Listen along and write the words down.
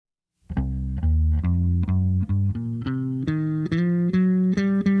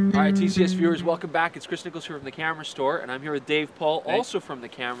Alright, TCS viewers, welcome back. It's Chris Niccolls here from the Camera Store, and I'm here with Dave Paul, also from the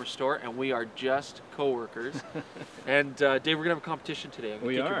Camera Store, and we are just co-workers. And Dave, we're going to have a competition today. I'm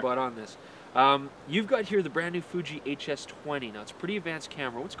going to kick your butt on this. You've got here the brand new Fuji HS20. Now, it's a pretty advanced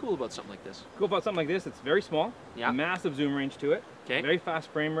camera. What's cool about something like this? Cool about something like this, it's very small, massive zoom range to it, very fast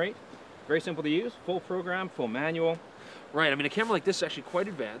frame rate, very simple to use, full program, full manual. Right, I mean, a camera like this is actually quite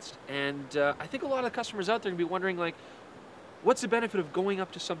advanced, and I think a lot of the customers out there are going to be wondering, like, what's the benefit of going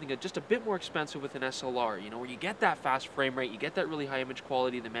up to something that's just a bit more expensive with an SLR, you know, where you get that fast frame rate, you get that really high image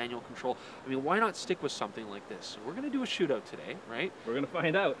quality, the manual control. I mean, why not stick with something like this? So we're going to do a shootout today, right? We're going to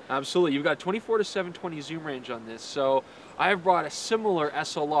find out. Absolutely. You've got 24 to 720 zoom range on this. So I've brought a similar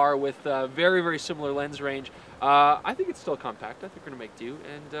SLR with a very, very similar lens range. I think it's still compact. I think we're going to make do,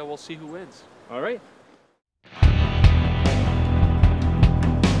 and we'll see who wins. All right.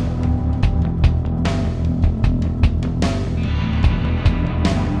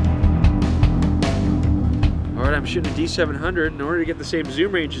 I'm shooting a D700. In order to get the same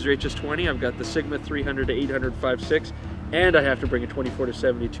zoom range as your HS20, I've got the Sigma 300 to 800 5.6, and I have to bring a 24 to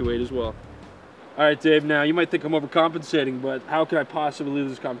 70 2.8 as well. All right, Dave, now you might think I'm overcompensating, but how can I possibly lose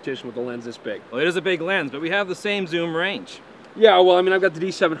this competition with a lens this big? Well, it is a big lens, but we have the same zoom range. Yeah, well, I mean, I've got the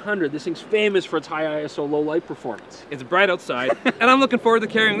D700. This thing's famous for its high ISO low light performance. It's bright outside, and I'm looking forward to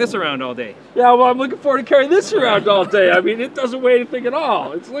carrying this around all day. Yeah, well, I'm looking forward to carrying this around all day. I mean, it doesn't weigh anything at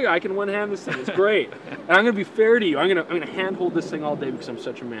all. It's look, I can one-hand this thing. It's great. And I'm gonna be fair to you. I'm gonna hand-hold this thing all day because I'm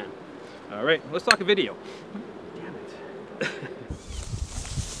such a man. All right, let's talk a video. Damn it.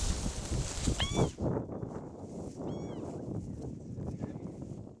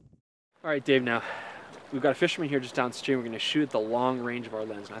 All right, Dave, now. We've got a fisherman here just downstream. We're going to shoot the long range of our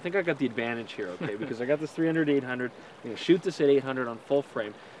lens. And I think I got the advantage here, okay? Because I got this 300 800. I'm going to shoot this at 800 on full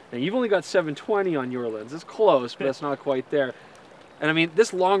frame. Now, you've only got 720 on your lens. It's close, but that's not quite there. And I mean,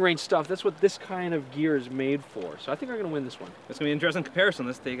 this long range stuff, that's what this kind of gear is made for. So I think I'm going to win this one. It's going to be an interesting comparison.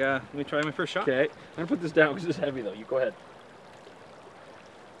 Let's take, let me try my first shot. Okay. I'm going to put this down because it's heavy, though. You go ahead.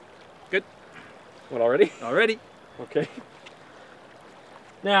 Good. What, already? Already. Okay.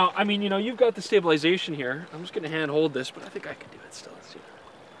 Now, I mean, you know, you've got the stabilization here. I'm just going to hand hold this, but I think I can do it still. Let's see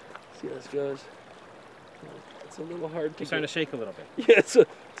how this goes. It's a little hard to. It's starting to shake a little bit. Yeah, it's a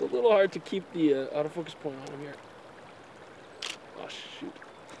little hard to keep the autofocus point on him here. Oh shoot.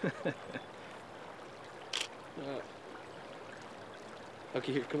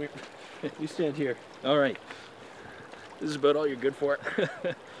 Okay, here, come here. You stand here. All right. This is about all you're good for.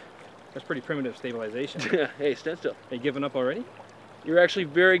 That's pretty primitive stabilization. Yeah. Hey, stand still. Are you giving up already? You're actually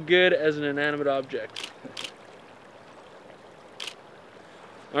very good as an inanimate object.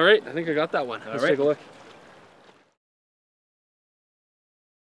 All right, I think I got that one. Let's take a look.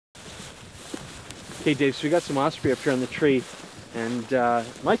 Okay, Dave, so we got some osprey up here on the tree, and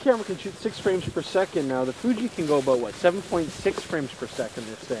my camera can shoot 6 frames per second now. The Fuji can go about, what, 7.6 frames per second,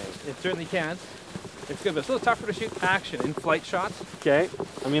 they're saying. It certainly can. It's good, but it's a little tougher to shoot action in-flight shots. Okay.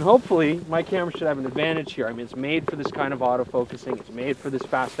 I mean, hopefully, my camera should have an advantage here. I mean, it's made for this kind of autofocusing. It's made for this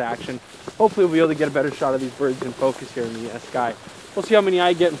fast action. Hopefully, we'll be able to get a better shot of these birds in focus here in the sky. We'll see how many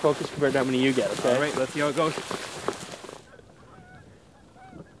I get in focus compared to how many you get, okay? All right, let's see how it goes.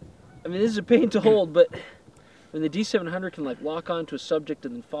 I mean, this is a pain to hold, but when the D700 can, like, lock onto a subject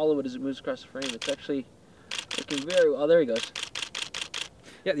and then follow it as it moves across the frame, it's actually working very well. Oh, there he goes.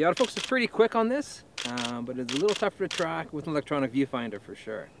 Yeah, the autofocus is pretty quick on this. But it's a little tougher to track with an electronic viewfinder for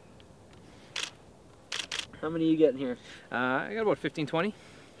sure. How many are you getting here? I got about 15, 20.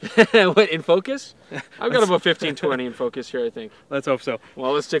 What, in focus? I've got about 15, 20 in focus here, I think. Let's hope so.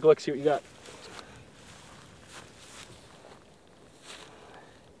 Well, let's take a look, see what you got.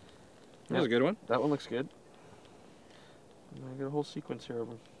 That was a good one. That one looks good. I got a whole sequence here of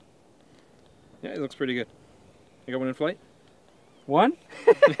them. Yeah, it looks pretty good. You got one in flight? One?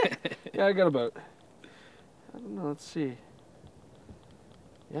 Yeah, I got about, I don't know, let's see.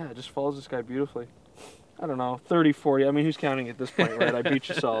 Yeah, it just follows this guy beautifully. I don't know, 30, 40. I mean, who's counting at this point, right? I beat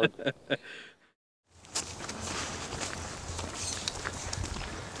you solid. All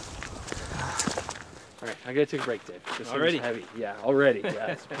right, I gotta take a break, Dave. This already? Heavy. Yeah, already.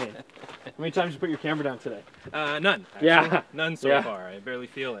 Yeah, it's a pain. How many times did you put your camera down today? None. Actually. Yeah. None so far. I barely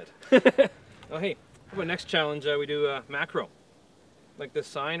feel it. Oh, hey, how about next challenge we do macro? Like this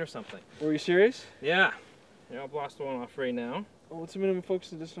sign or something. Were you serious? Yeah. Yeah, I'll blast one off right now. Oh, what's the minimum focus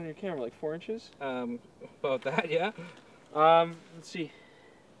distance on your camera? Like 4 inches? About that, yeah. Let's see.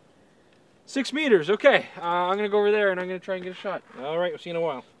 6 meters. Okay. I'm gonna go over there and I'm gonna try and get a shot. All right. We'll see you in a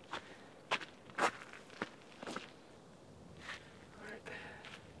while.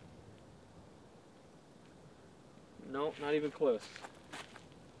 No, not even close.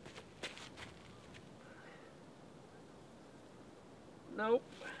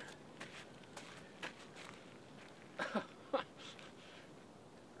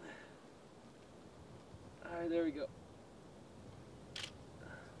 we go.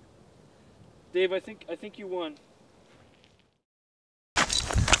 Dave, I think you won.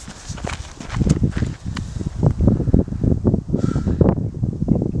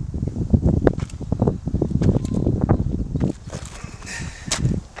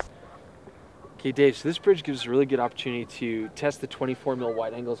 Okay, Dave, so this bridge gives us a really good opportunity to test the 24mm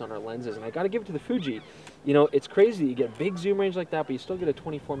wide angles on our lenses, and I got to give it to the Fuji. You know, it's crazy. You get big zoom range like that, but you still get a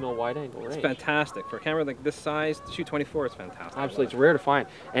 24mm wide angle range. It's fantastic. For a camera like this size, to shoot 24, it's fantastic. Absolutely, it's rare to find.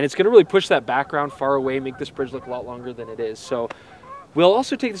 And it's going to really push that background far away, make this bridge look a lot longer than it is. So we'll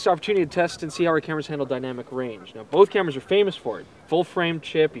also take this opportunity to test and see how our cameras handle dynamic range. Now, both cameras are famous for it. Full frame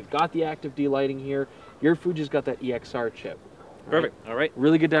chip, you've got the active D-lighting here. Your Fuji's got that EXR chip. Perfect, all right.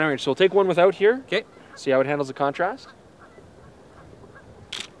 Really good dynamic range. So we'll take one without here. Okay. See how it handles the contrast.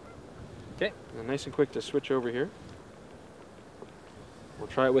 Okay. And nice and quick to switch over here. We'll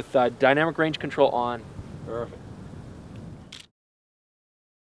try it with dynamic range control on. Perfect.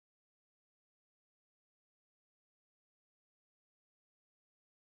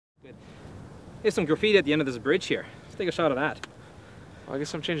 Good. There's some graffiti at the end of this bridge here. Let's take a shot of that. Well, I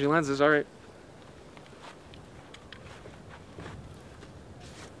guess I'm changing lenses. All right.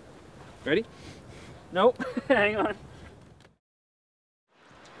 Ready? Nope. Hang on.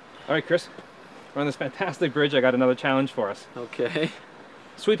 All right, Chris. We're on this fantastic bridge. I got another challenge for us. Okay.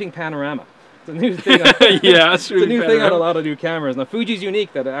 Sweeping panorama. It's a new thing. Yeah, it's a new thing on a lot of new cameras. Now, Fuji's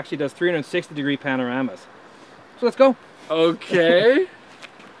unique that it actually does 360-degree panoramas. So let's go. Okay.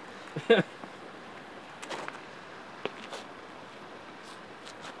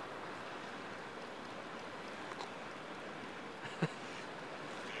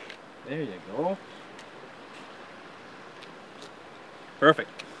 There you go. Perfect.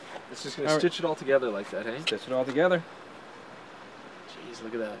 It's just going to stitch it all together like that, hey? Stitch it all together. Jeez,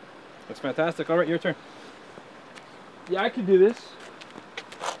 look at that. That's fantastic. All right, your turn. Yeah, I can do this.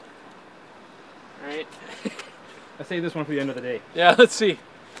 All right. I saved this one for the end of the day. Yeah, let's see.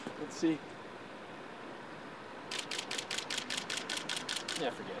 Let's see.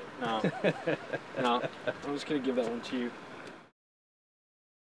 Yeah, forget it. No. No. I'm just going to give that one to you.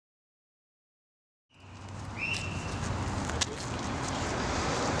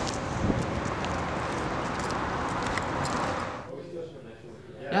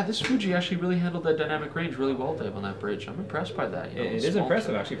 Yeah, this Fuji actually really handled that dynamic range really well, Dave, on that bridge. I'm impressed by that. You know, it is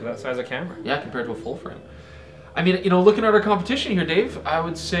impressive, actually, for that size of camera. Yeah, compared to a full frame. I mean, you know, looking at our competition here, Dave, I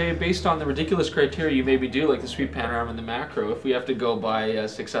would say based on the ridiculous criteria you maybe do, like the sweep panorama and the macro, if we have to go by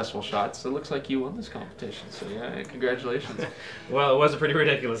successful shots, it looks like you won this competition. So yeah, congratulations. Well, it was a pretty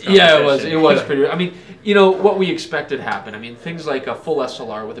ridiculous competition. Yeah, it was pretty. I mean, you know, what we expected happened. I mean, things like a full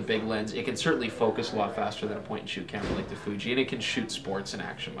SLR with a big lens, it can certainly focus a lot faster than a point-and-shoot camera like the Fuji, and it can shoot sports and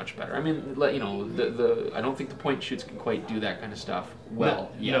action much better. I mean, you know, I don't think the point-and-shoots can quite do that kind of stuff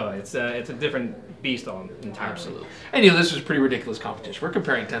well. No, it's a different beast all entirely. Absolutely. And you know, this was pretty ridiculous competition. We're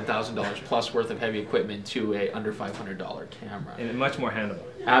comparing $10,000 plus worth of heavy equipment to a under $500 camera. And much more handleable.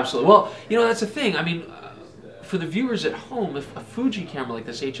 Absolutely. Well, you know, that's the thing. I mean, for the viewers at home, if a Fuji camera like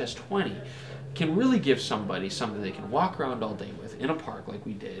this HS20 can really give somebody something they can walk around all day with in a park like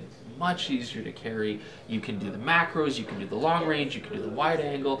we did, much easier to carry. You can do the macros, you can do the long range, you can do the wide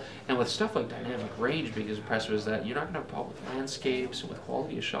angle, and with stuff like dynamic range, being as impressive as that, you're not going to have a problem with landscapes and with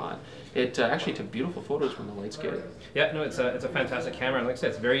quality of shot. It actually took beautiful photos when the lights get it. Yeah, no, it's a fantastic camera, and like I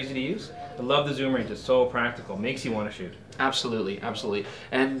said, it's very easy to use. I love the zoom range. It's so practical, makes you want to shoot. Absolutely, absolutely.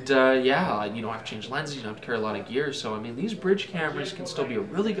 And yeah, you don't have to change lenses, you don't have to carry a lot of gear, so I mean, these bridge cameras can still be a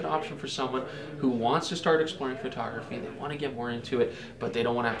really good option for someone who wants to start exploring photography, they want to get more into it, but they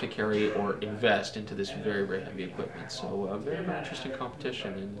don't want to have to carry or invest into this very, very heavy equipment. So very, very interesting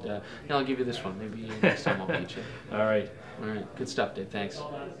competition, and yeah, I'll give you this one. Maybe next time I'll beat you. All right. All right, good stuff, Dave. Thanks.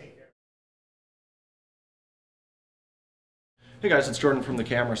 Hey guys, it's Jordan from the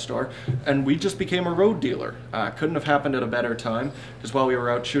camera store, and we just became a road dealer. Couldn't have happened at a better time, because while we were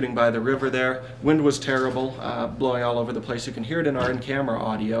out shooting by the river there, wind was terrible, blowing all over the place. You can hear it in our in-camera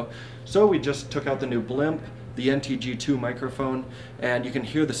audio. So we just took out the new blimp, the NTG2 microphone, and you can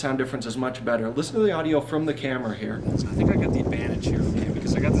hear the sound difference is much better. Listen to the audio from the camera here. So I think I got the advantage here, okay,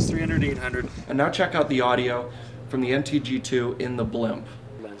 because I got this 300-800. And now check out the audio from the NTG2 in the blimp.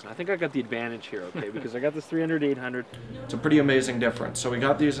 I think I got the advantage here, okay, because I got this 300-800. It's a pretty amazing difference. So we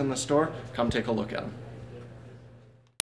got these in the store. Come take a look at them.